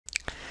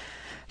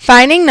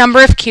Finding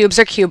number of cubes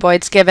or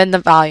cuboids given the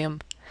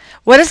volume.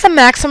 What is the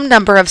maximum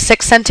number of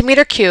 6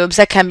 centimeter cubes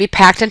that can be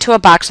packed into a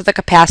box with a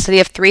capacity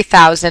of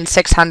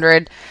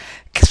 3,600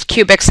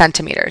 cubic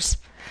centimeters?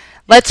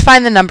 Let's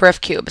find the number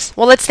of cubes.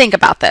 Well, let's think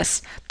about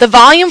this. The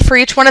volume for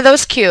each one of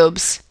those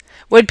cubes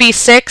would be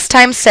 6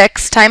 times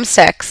 6 times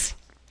 6,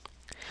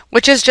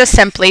 which is just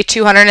simply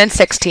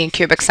 216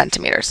 cubic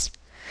centimeters.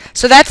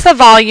 So that's the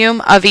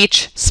volume of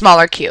each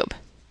smaller cube.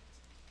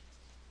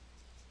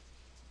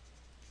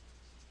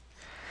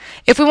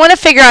 If we want to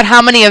figure out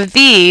how many of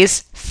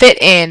these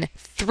fit in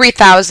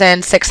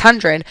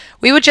 3,600,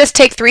 we would just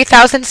take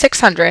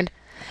 3,600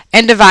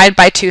 and divide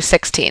by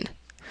 216.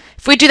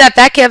 If we do that,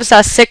 that gives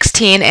us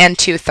 16 and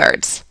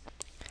 2/3.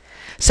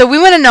 So we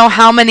want to know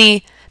how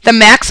many, the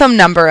maximum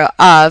number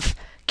of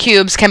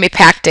cubes can be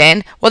packed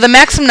in. Well, the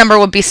maximum number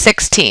would be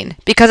 16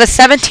 because a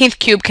 17th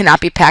cube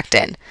cannot be packed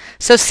in.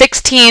 So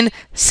 16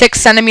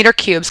 6 centimeter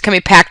cubes can be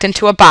packed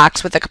into a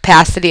box with a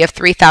capacity of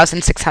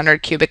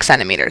 3,600 cubic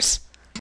centimeters.